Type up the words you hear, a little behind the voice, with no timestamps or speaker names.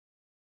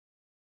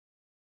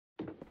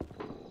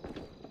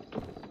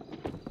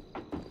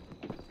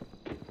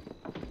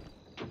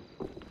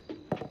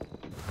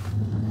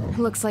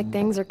Looks like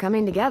things are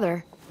coming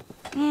together.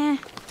 Yeah.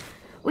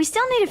 We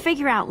still need to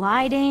figure out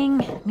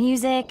lighting,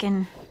 music,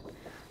 and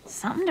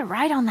something to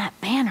write on that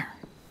banner.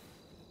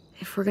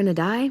 If we're gonna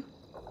die,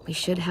 we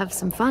should have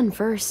some fun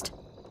first.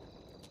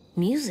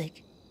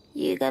 Music?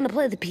 You gonna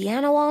play the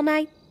piano all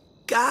night?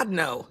 God,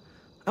 no.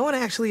 I want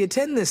to actually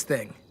attend this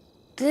thing.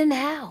 Then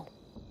how?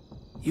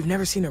 You've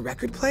never seen a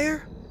record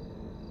player?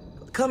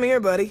 Come here,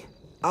 buddy.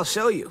 I'll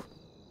show you.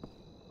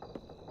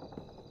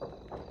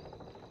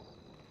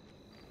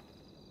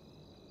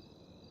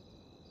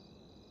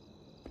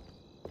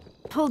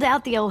 Pulled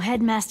out the old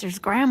headmaster's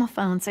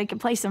gramophone so he could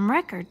play some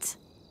records.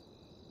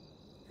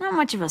 Not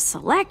much of a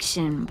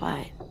selection,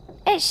 but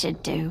it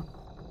should do.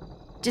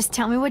 Just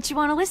tell me what you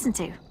want to listen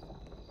to.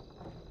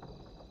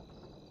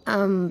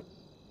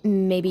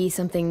 Maybe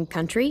something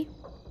country?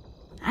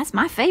 That's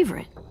my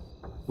favorite.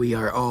 We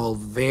are all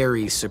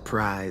very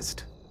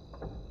surprised.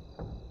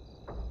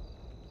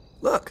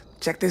 Look,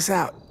 check this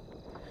out.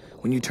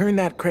 When you turn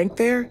that crank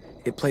there,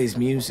 it plays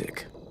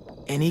music.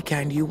 Any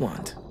kind you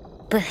want.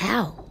 But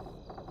how?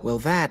 Well,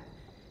 that,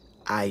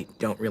 I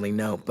don't really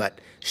know,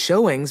 but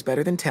showing's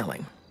better than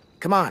telling.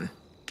 Come on,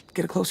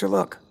 get a closer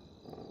look.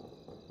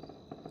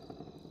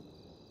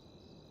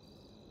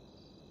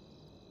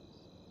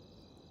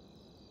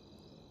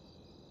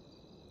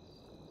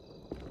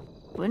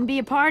 Wouldn't be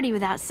a party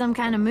without some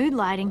kind of mood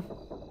lighting.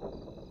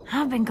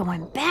 I've been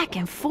going back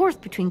and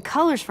forth between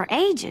colors for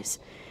ages.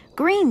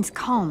 Green's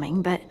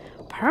calming, but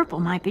purple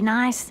might be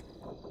nice.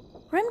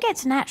 Room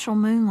gets natural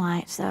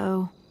moonlight,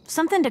 so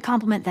something to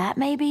complement that,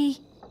 maybe?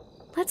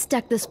 Let's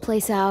deck this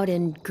place out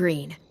in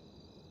green.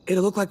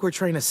 It'll look like we're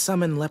trying to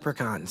summon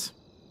leprechauns.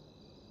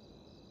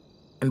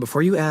 And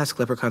before you ask,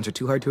 leprechauns are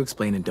too hard to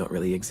explain and don't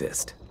really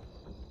exist.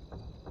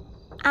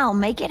 I'll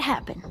make it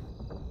happen.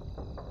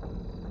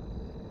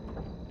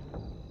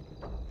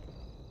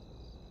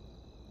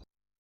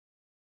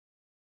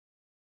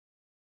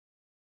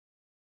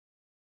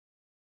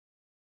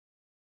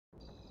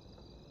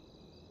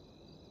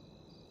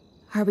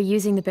 Are we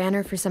using the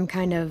banner for some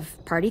kind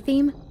of party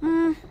theme?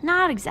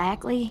 Not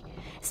exactly.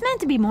 It's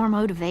meant to be more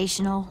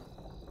motivational.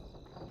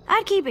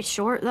 I'd keep it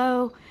short,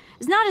 though.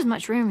 There's not as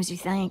much room as you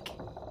think.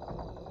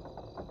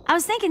 I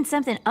was thinking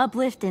something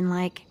uplifting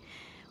like,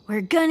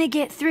 we're gonna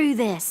get through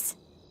this.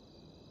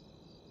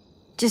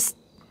 Just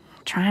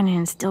trying to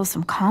instill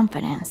some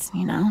confidence,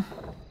 you know?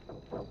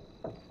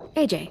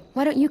 AJ,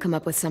 why don't you come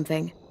up with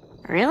something?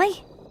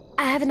 Really?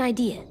 I have an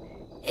idea.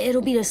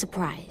 It'll be a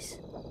surprise.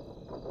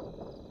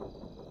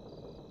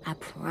 I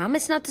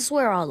promise not to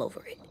swear all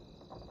over it.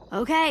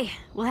 Okay,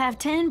 we'll have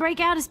 10 break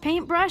out his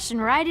paintbrush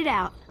and write it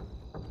out.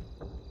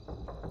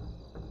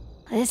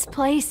 This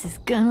place is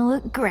gonna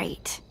look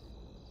great.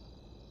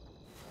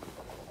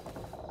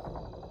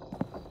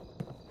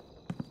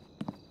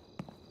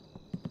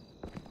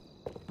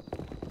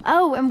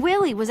 Oh, and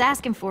Willie was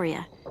asking for you.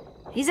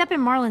 He's up in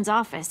Marlin's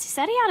office. He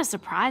said he had a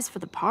surprise for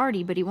the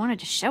party, but he wanted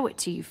to show it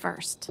to you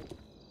first.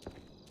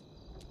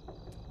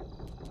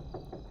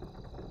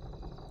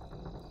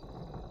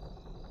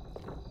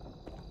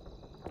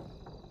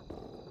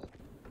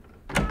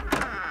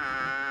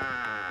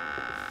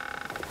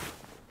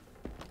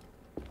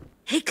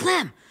 Hey,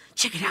 Clem,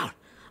 check it out.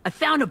 I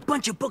found a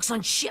bunch of books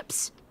on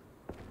ships.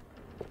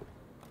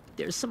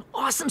 There's some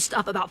awesome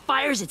stuff about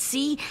fires at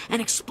sea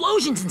and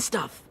explosions and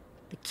stuff.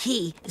 The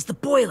key is the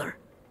boiler.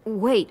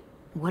 Wait,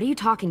 what are you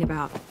talking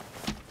about?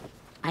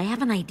 I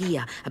have an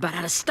idea about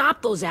how to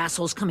stop those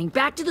assholes coming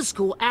back to the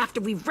school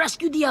after we've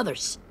rescued the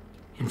others.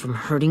 And from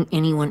hurting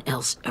anyone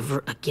else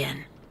ever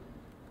again.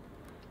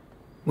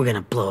 We're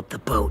gonna blow up the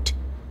boat.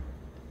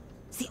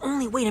 It's the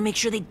only way to make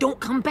sure they don't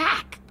come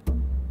back.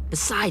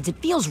 Besides, it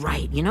feels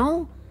right, you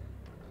know?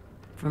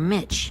 For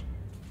Mitch.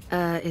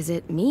 Is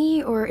it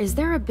me, or is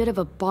there a bit of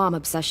a bomb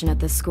obsession at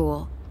this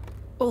school?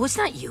 Oh, it's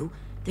not you.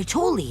 There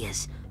totally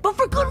is. But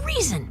for good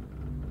reason.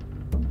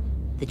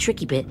 The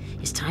tricky bit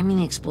is timing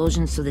the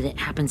explosion so that it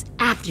happens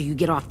after you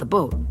get off the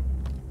boat.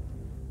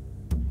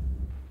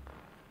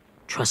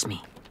 Trust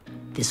me,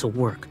 this'll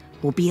work.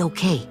 We'll be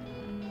okay.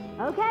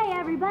 Okay,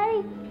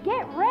 everybody,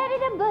 get ready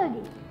to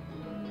boogie.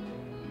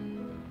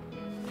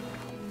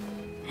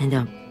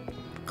 And,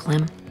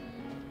 Clem,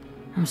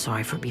 I'm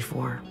sorry for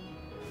before.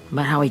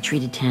 About how he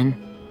treated Ten.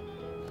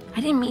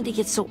 I didn't mean to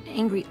get so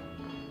angry.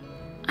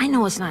 I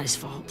know it's not his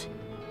fault.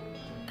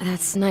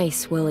 That's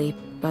nice, Willie,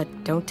 but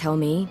don't tell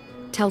me.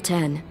 Tell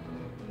 10.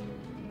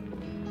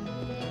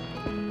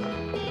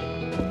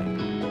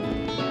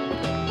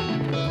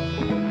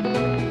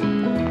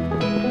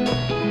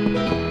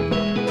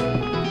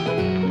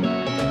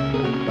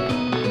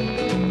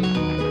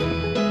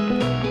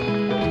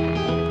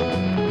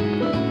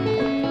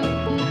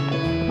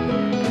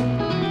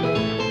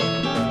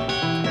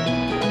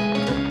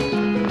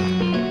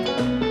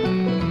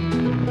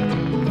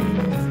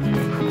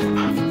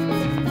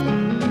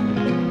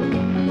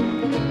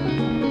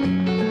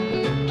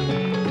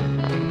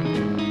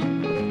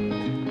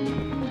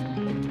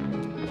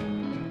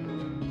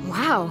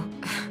 Wow,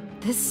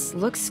 this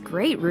looks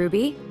great,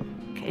 Ruby.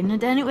 Couldn't have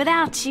done it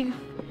without you.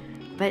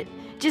 But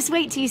Just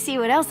wait till you see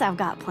what else I've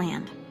got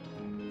planned.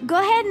 Go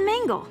ahead and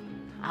mingle.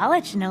 I'll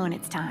let you know when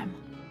it's time.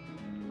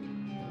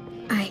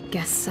 I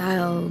guess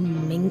I'll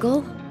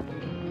mingle?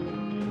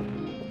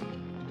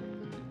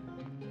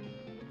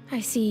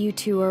 I see you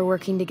two are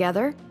working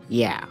together.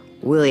 Yeah,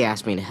 Willie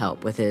asked me to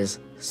help with his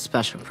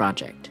special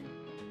project.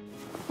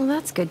 Well,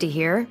 that's good to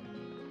hear.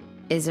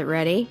 Is it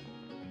ready?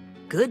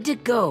 Good to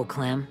go,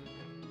 Clem.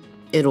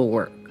 It'll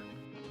work.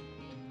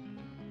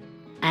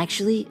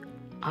 Actually,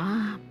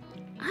 I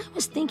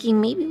was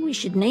thinking maybe we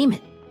should name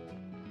it.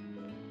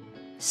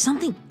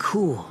 Something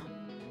cool.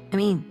 I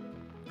mean,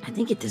 I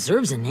think it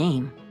deserves a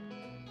name.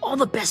 All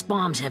the best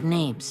bombs have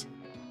names.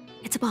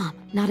 It's a bomb,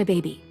 not a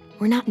baby.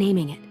 We're not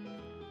naming it.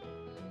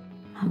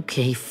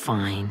 Okay,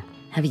 fine.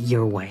 Have it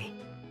your way.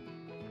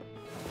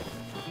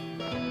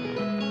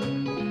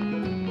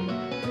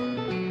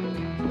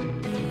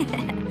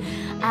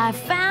 I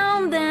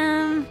found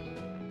them.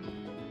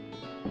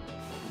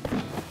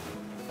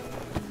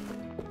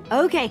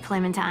 Okay,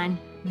 Clementine.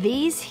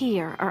 These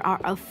here are our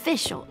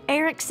official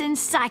Erickson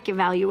psych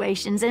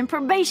evaluations and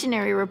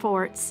probationary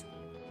reports.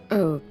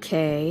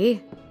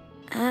 Okay.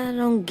 I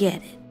don't get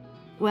it.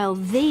 Well,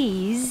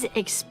 these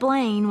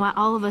explain why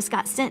all of us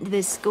got sent to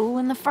this school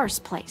in the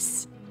first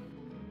place.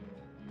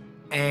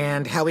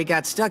 And how we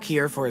got stuck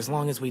here for as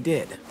long as we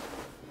did.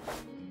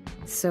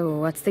 So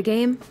what's the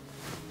game?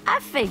 I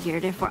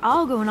figured if we're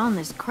all going on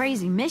this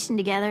crazy mission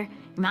together,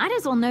 you might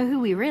as well know who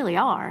we really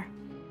are.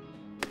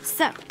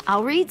 So,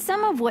 I'll read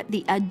some of what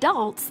the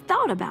adults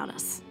thought about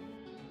us.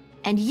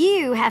 And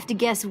you have to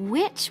guess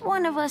which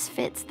one of us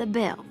fits the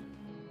bill.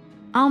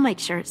 I'll make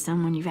sure it's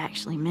someone you've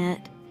actually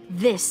met.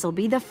 This'll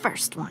be the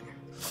first one.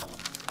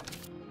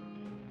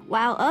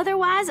 While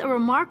otherwise a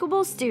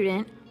remarkable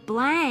student,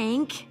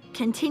 blank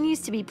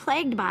continues to be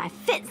plagued by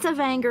fits of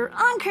anger,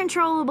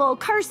 uncontrollable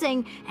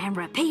cursing, and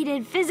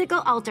repeated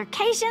physical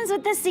altercations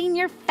with the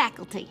senior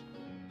faculty.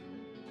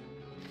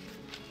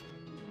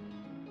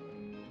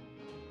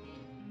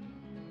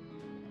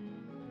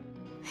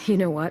 You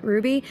know what,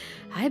 Ruby?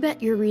 I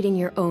bet you're reading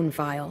your own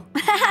file.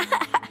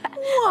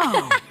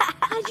 Whoa!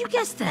 How'd you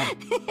guess that?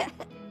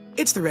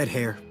 It's the red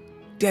hair.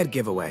 Dead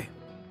giveaway.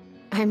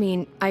 I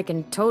mean, I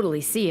can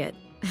totally see it.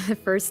 The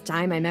first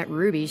time I met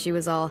Ruby, she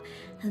was all,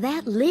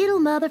 "That little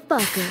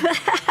motherfucker."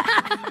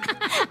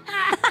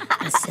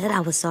 I said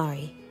I was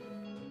sorry.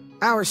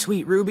 Our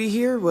sweet Ruby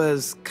here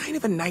was kind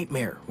of a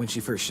nightmare when she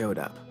first showed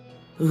up.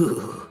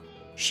 Ooh.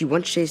 She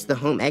once chased the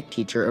home ec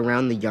teacher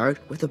around the yard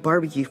with a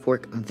barbecue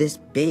fork this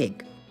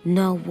big.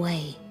 No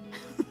way.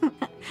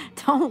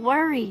 Don't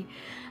worry,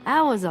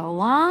 that was a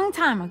long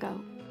time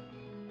ago.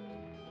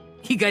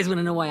 You guys want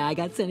to know why I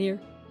got sent here?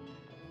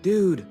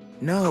 Dude,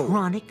 no.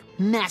 Chronic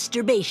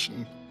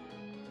masturbation.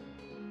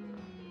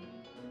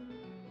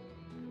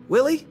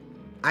 Willie,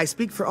 I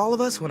speak for all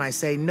of us when I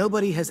say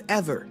nobody has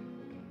ever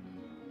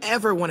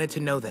wanted to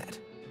know that.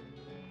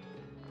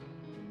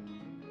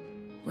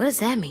 What does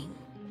that mean?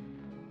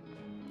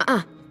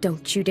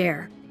 Don't you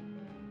dare.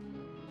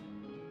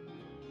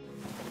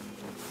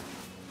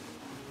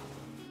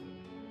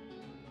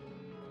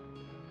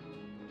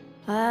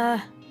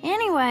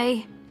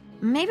 Anyway,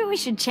 maybe we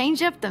should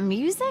change up the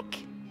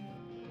music?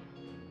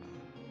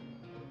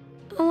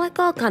 I like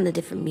all kind of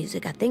different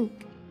music, I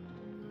think.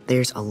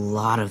 There's a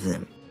lot of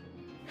them.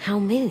 How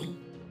many?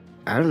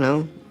 I don't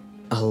know.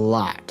 A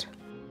lot.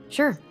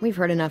 Sure, we've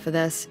heard enough of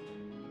this.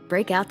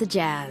 Break out the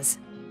jazz.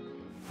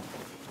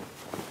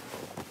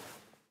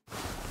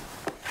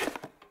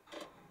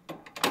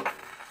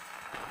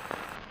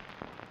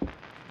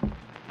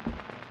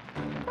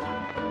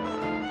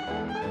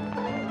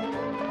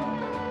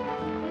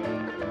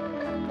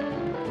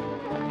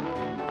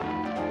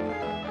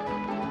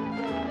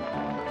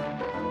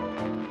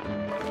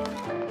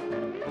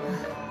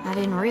 I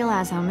didn't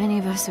realize how many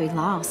of us we'd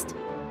lost.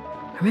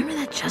 Remember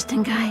that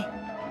Justin guy?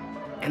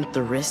 And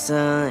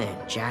Theresa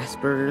and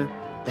Jasper,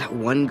 that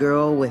one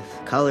girl with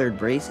colored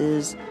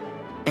braces,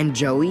 and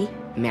Joey,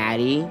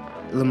 Maddie,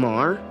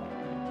 Lamar.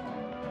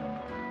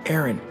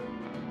 Erin.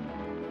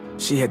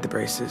 She had the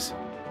braces.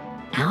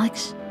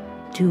 Alex,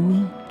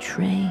 Dewey,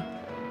 Trey,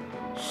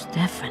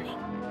 Stephanie.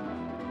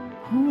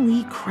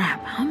 Holy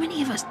crap, how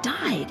many of us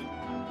died?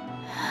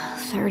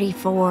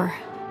 34.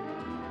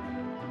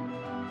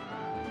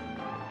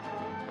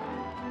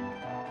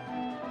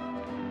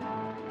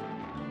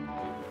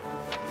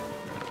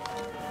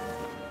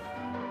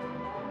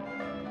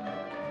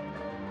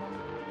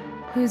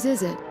 Whose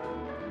is it?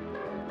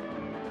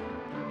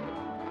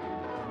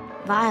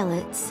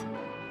 Violet's.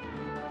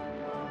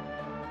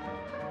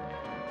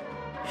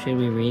 Should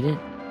we read it?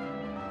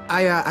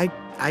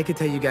 I could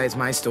tell you guys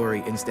my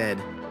story instead.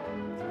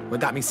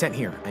 What got me sent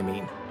here, I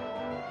mean.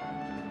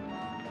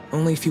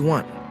 Only if you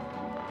want.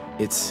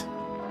 It's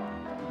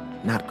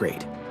not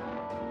great.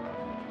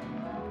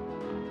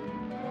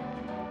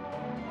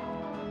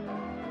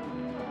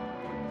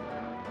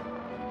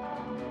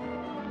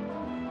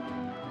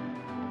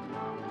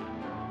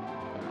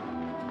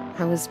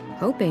 I was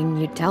hoping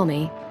you'd tell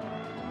me.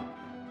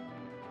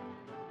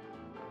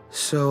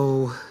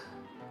 So,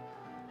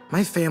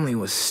 My family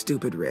was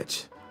stupid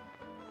rich.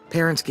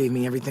 Parents gave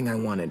me everything I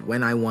wanted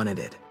when I wanted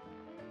it.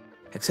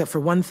 Except for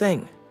one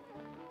thing,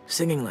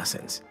 singing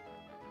lessons.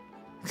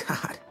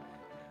 God,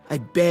 I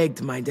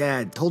begged my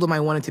dad, told him I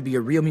wanted to be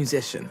a real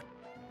musician.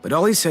 But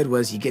all he said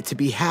was, you get to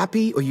be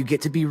happy or you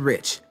get to be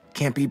rich.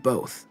 Can't be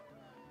both.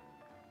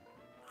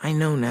 I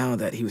know now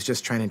that he was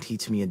just trying to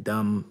teach me a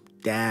dumb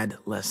dad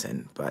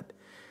lesson, but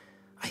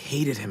I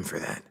hated him for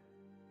that.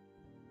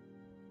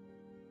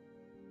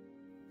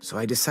 So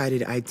I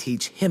decided I'd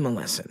teach him a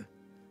lesson.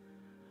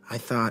 I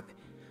thought,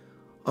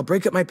 I'll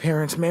break up my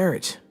parents'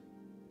 marriage.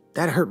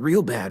 That hurt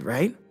real bad,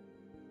 right?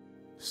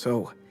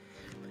 So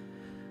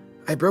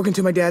I broke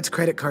into my dad's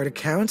credit card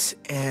accounts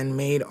and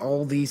made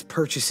all these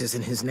purchases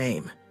in his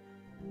name.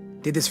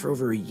 Did this for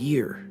over a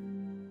year.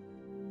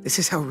 This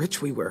is how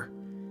rich we were.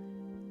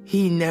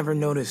 He never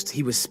noticed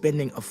he was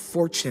spending a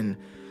fortune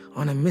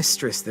on a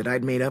mistress that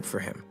I'd made up for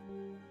him.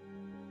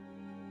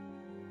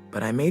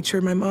 But I made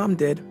sure my mom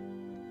did.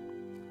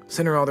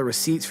 Sent her all the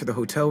receipts for the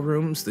hotel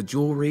rooms, the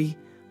jewelry,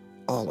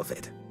 all of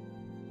it.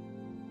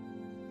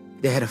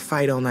 They had a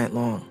fight all night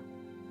long.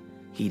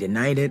 He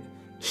denied it,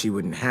 she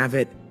wouldn't have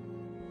it.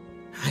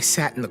 I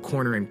sat in the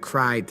corner and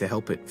cried to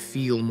help it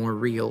feel more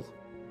real.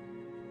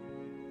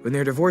 When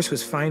their divorce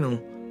was final,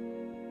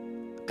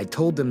 I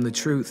told them the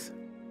truth.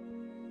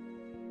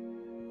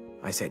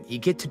 I said, you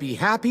get to be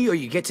happy or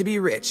you get to be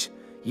rich.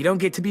 You don't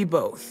get to be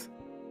both.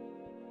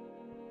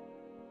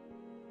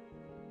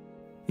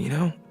 You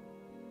know,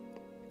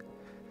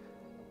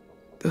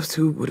 those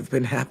two would have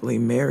been happily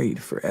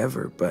married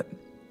forever, but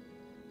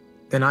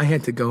then I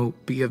had to go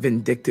be a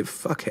vindictive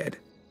fuckhead.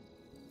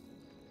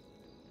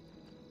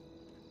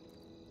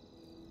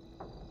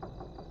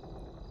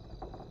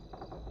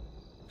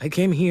 I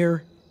came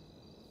here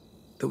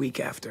the week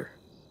after.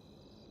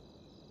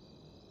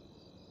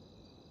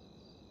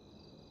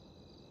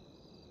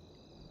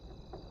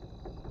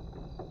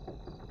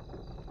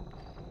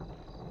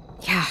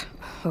 Yeah,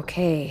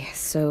 okay,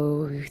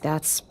 so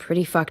that's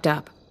pretty fucked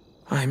up.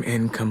 I'm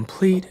in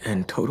complete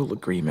and total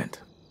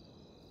agreement.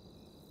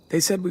 They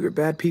said we were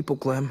bad people,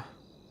 Clem.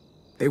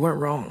 They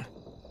weren't wrong.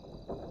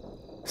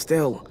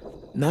 Still,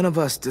 none of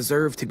us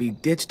deserve to be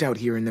ditched out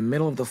here in the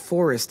middle of the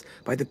forest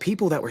by the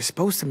people that were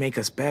supposed to make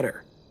us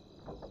better.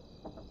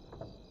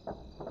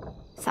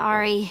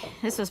 Sorry,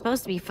 this was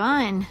supposed to be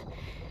fun.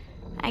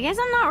 I guess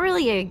I'm not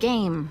really a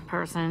game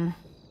person.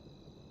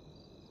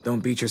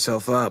 Don't beat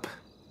yourself up.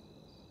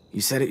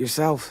 You said it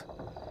yourself.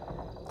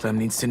 Clem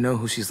needs to know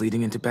who she's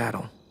leading into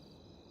battle.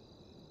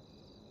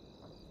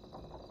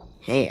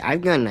 Hey,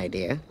 I've got an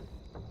idea.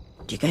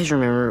 Do you guys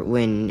remember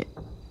when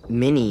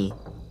Minnie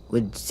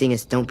would sing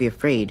us Don't Be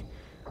Afraid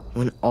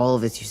when all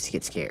of us used to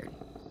get scared?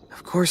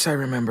 Of course I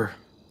remember.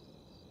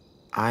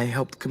 I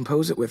helped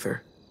compose it with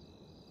her.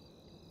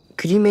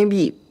 Could you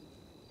maybe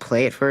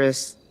play it for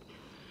us?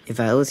 If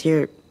Viola was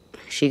here,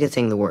 she could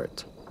sing the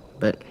words,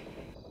 but...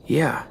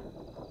 Yeah.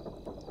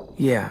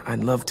 Yeah, I'd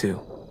love to,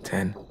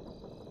 Ten.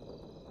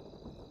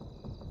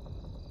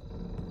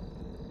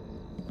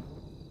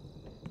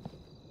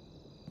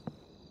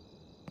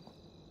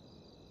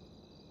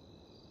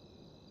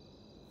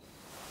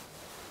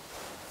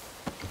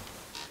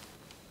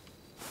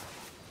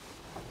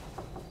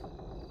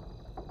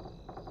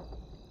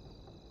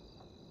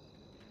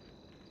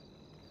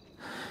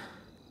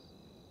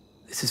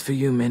 This is for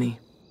you, Minnie.